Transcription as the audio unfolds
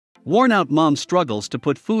Worn-out mom struggles to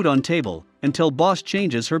put food on table until boss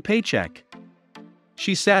changes her paycheck.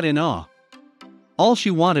 She sat in awe. All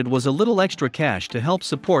she wanted was a little extra cash to help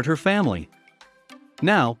support her family.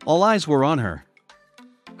 Now, all eyes were on her.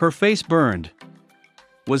 Her face burned.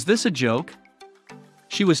 Was this a joke?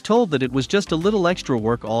 She was told that it was just a little extra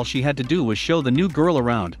work. All she had to do was show the new girl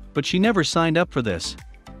around, but she never signed up for this.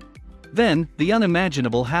 Then, the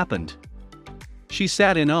unimaginable happened. She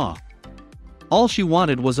sat in awe. All she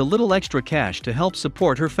wanted was a little extra cash to help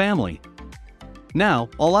support her family. Now,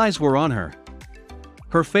 all eyes were on her.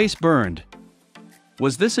 Her face burned.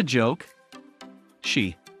 Was this a joke?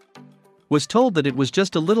 She was told that it was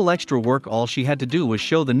just a little extra work. All she had to do was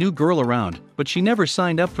show the new girl around, but she never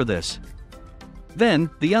signed up for this. Then,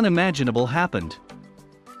 the unimaginable happened.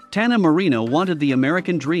 Tanna Marino wanted the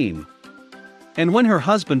American dream. And when her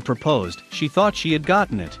husband proposed, she thought she had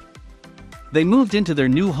gotten it. They moved into their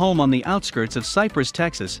new home on the outskirts of Cypress,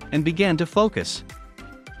 Texas, and began to focus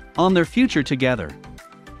on their future together.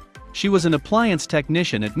 She was an appliance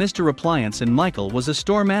technician at Mr. Appliance and Michael was a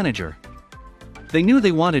store manager. They knew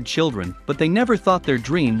they wanted children, but they never thought their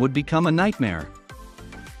dream would become a nightmare.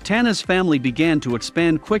 Tanna's family began to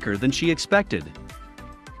expand quicker than she expected.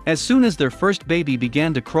 As soon as their first baby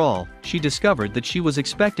began to crawl, she discovered that she was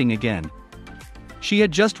expecting again. She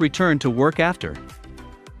had just returned to work after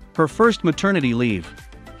her first maternity leave.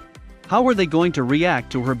 How were they going to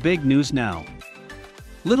react to her big news now?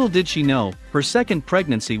 Little did she know, her second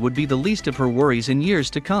pregnancy would be the least of her worries in years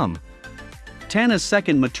to come. Tanna's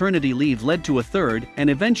second maternity leave led to a third and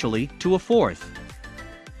eventually to a fourth.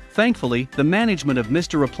 Thankfully, the management of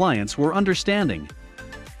Mr. Appliance were understanding.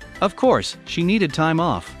 Of course, she needed time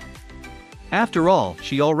off. After all,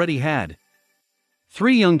 she already had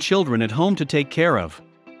 3 young children at home to take care of.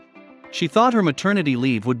 She thought her maternity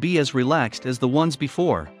leave would be as relaxed as the ones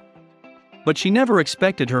before. But she never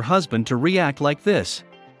expected her husband to react like this.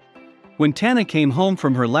 When Tanna came home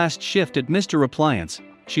from her last shift at Mr. Appliance,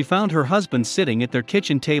 she found her husband sitting at their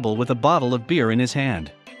kitchen table with a bottle of beer in his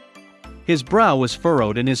hand. His brow was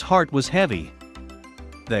furrowed and his heart was heavy.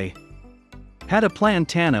 They had a plan.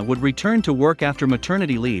 Tanna would return to work after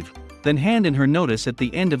maternity leave, then hand in her notice at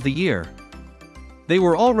the end of the year. They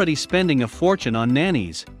were already spending a fortune on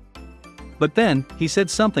nannies. But then, he said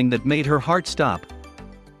something that made her heart stop.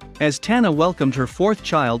 As Tanna welcomed her 4th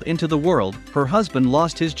child into the world, her husband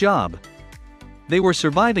lost his job. They were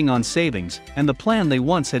surviving on savings, and the plan they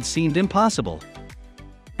once had seemed impossible.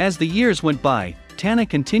 As the years went by, Tanna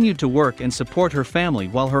continued to work and support her family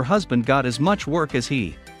while her husband got as much work as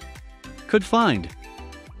he could find.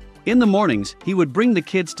 In the mornings, he would bring the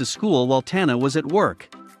kids to school while Tanna was at work.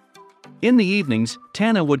 In the evenings,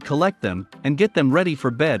 Tanna would collect them and get them ready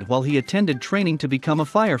for bed while he attended training to become a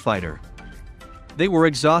firefighter. They were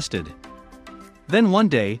exhausted. Then one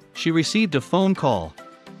day, she received a phone call.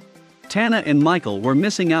 Tanna and Michael were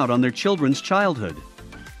missing out on their children's childhood.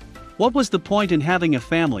 What was the point in having a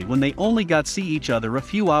family when they only got to see each other a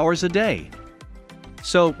few hours a day?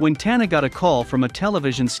 So, when Tanna got a call from a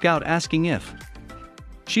television scout asking if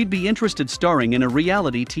she'd be interested starring in a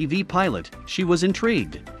reality TV pilot, she was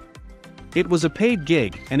intrigued. It was a paid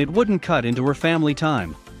gig and it wouldn't cut into her family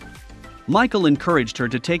time. Michael encouraged her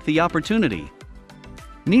to take the opportunity.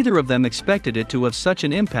 Neither of them expected it to have such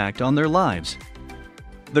an impact on their lives.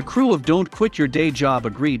 The crew of Don't Quit Your Day Job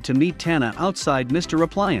agreed to meet Tanna outside Mr.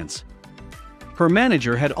 Appliance. Her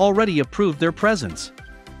manager had already approved their presence.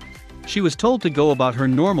 She was told to go about her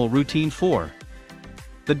normal routine for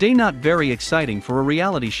the day. Not very exciting for a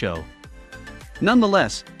reality show.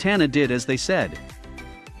 Nonetheless, Tanna did as they said.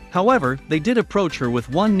 However, they did approach her with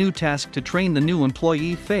one new task to train the new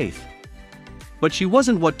employee, Faith. But she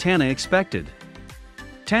wasn't what Tanna expected.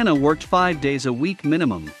 Tanna worked 5 days a week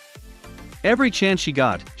minimum. Every chance she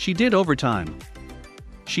got, she did overtime.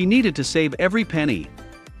 She needed to save every penny.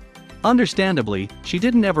 Understandably, she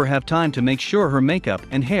didn't ever have time to make sure her makeup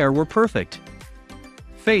and hair were perfect.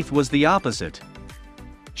 Faith was the opposite.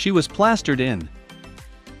 She was plastered in.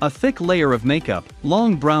 A thick layer of makeup,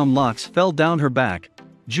 long brown locks fell down her back,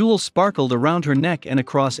 jewels sparkled around her neck and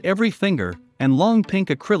across every finger, and long pink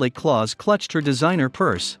acrylic claws clutched her designer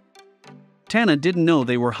purse. Tanna didn't know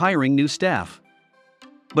they were hiring new staff.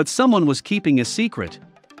 But someone was keeping a secret.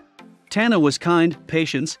 Tanna was kind,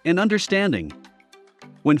 patient, and understanding.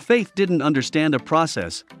 When Faith didn't understand a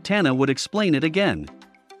process, Tanna would explain it again.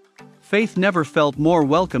 Faith never felt more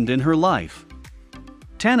welcomed in her life.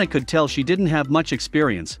 Tanna could tell she didn't have much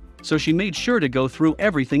experience, so she made sure to go through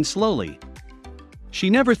everything slowly. She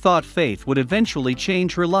never thought Faith would eventually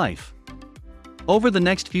change her life. Over the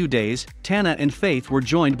next few days, Tanna and Faith were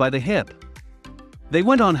joined by the hip. They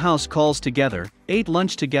went on house calls together, ate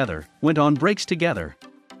lunch together, went on breaks together.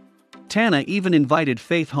 Tanna even invited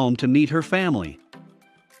Faith home to meet her family.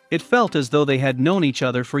 It felt as though they had known each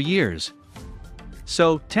other for years.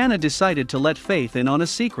 So, Tanna decided to let Faith in on a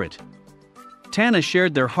secret. Tanna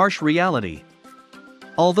shared their harsh reality.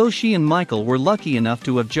 Although she and Michael were lucky enough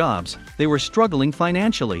to have jobs, they were struggling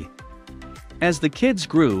financially. As the kids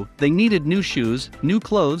grew, they needed new shoes, new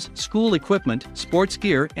clothes, school equipment, sports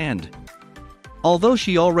gear, and although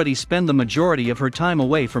she already spent the majority of her time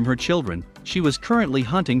away from her children, she was currently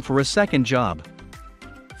hunting for a second job.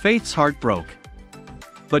 Faith's heart broke.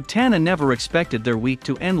 But Tanna never expected their week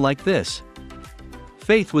to end like this.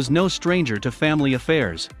 Faith was no stranger to family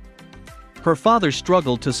affairs. Her father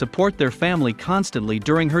struggled to support their family constantly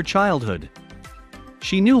during her childhood.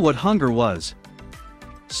 She knew what hunger was.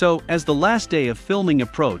 So, as the last day of filming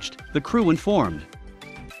approached, the crew informed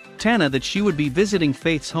Tanna that she would be visiting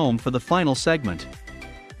Faith's home for the final segment.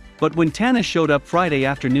 But when Tanna showed up Friday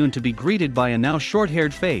afternoon to be greeted by a now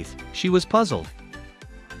short-haired Faith, she was puzzled.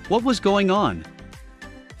 What was going on?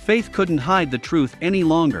 Faith couldn't hide the truth any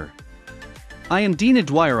longer. "I am Dina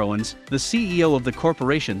Dwyer-Owens, the CEO of the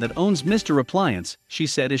corporation that owns Mr. Appliance," she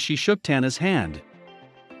said as she shook Tanna's hand.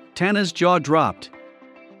 Tanna's jaw dropped.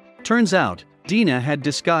 Turns out, Dina had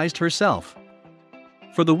disguised herself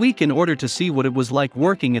for the week in order to see what it was like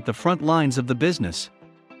working at the front lines of the business.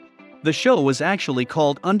 The show was actually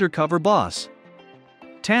called Undercover Boss.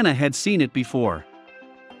 Tanna had seen it before.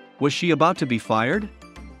 Was she about to be fired?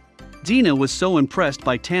 Dina was so impressed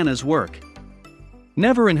by Tanna's work.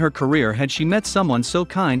 Never in her career had she met someone so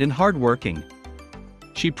kind and hardworking.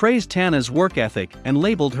 She praised Tanna's work ethic and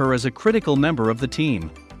labeled her as a critical member of the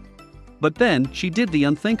team. But then, she did the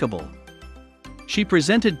unthinkable. She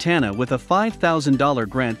presented Tanna with a $5,000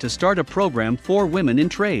 grant to start a program for women in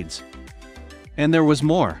trades. And there was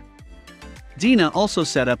more. Dina also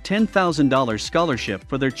set up $10,000 scholarship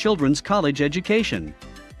for their children's college education.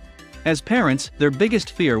 As parents, their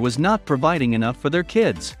biggest fear was not providing enough for their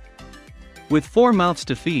kids. With 4 mouths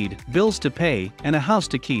to feed, bills to pay, and a house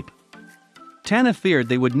to keep, Tanna feared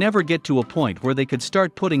they would never get to a point where they could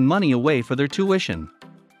start putting money away for their tuition.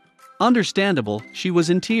 Understandable, she was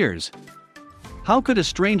in tears. How could a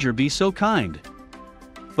stranger be so kind?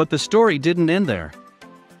 But the story didn't end there.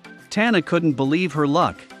 Tanna couldn't believe her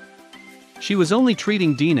luck. She was only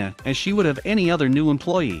treating Dina as she would have any other new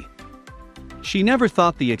employee. She never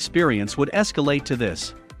thought the experience would escalate to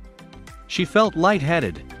this. She felt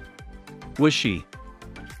lightheaded. Was she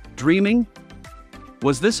dreaming?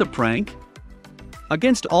 Was this a prank?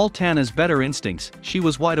 Against all Tanna's better instincts, she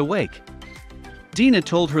was wide awake. Dina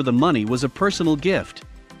told her the money was a personal gift.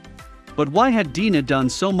 But why had Dina done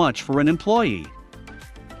so much for an employee?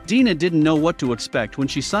 Dina didn't know what to expect when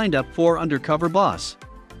she signed up for Undercover Boss.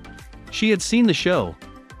 She had seen the show.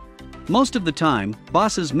 Most of the time,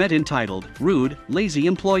 bosses met entitled, rude, lazy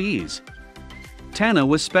employees. Tanna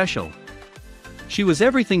was special. She was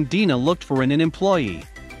everything Dina looked for in an employee.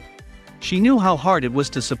 She knew how hard it was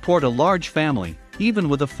to support a large family, even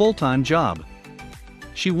with a full-time job.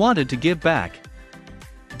 She wanted to give back.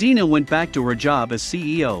 Dina went back to her job as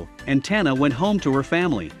CEO, and Tanna went home to her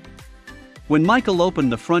family. When Michael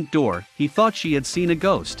opened the front door, he thought she had seen a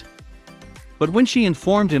ghost. But when she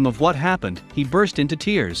informed him of what happened, he burst into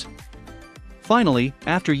tears. Finally,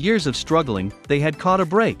 after years of struggling, they had caught a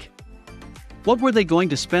break. What were they going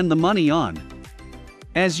to spend the money on?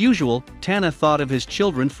 As usual, Tanna thought of his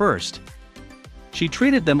children first. She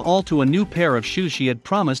treated them all to a new pair of shoes she had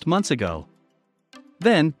promised months ago.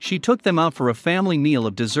 Then, she took them out for a family meal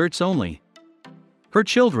of desserts only. Her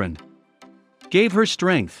children gave her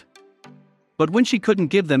strength. But when she couldn't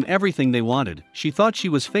give them everything they wanted, she thought she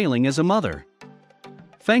was failing as a mother.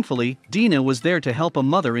 Thankfully, Dina was there to help a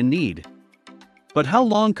mother in need. But how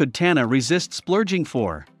long could Tanna resist splurging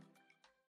for?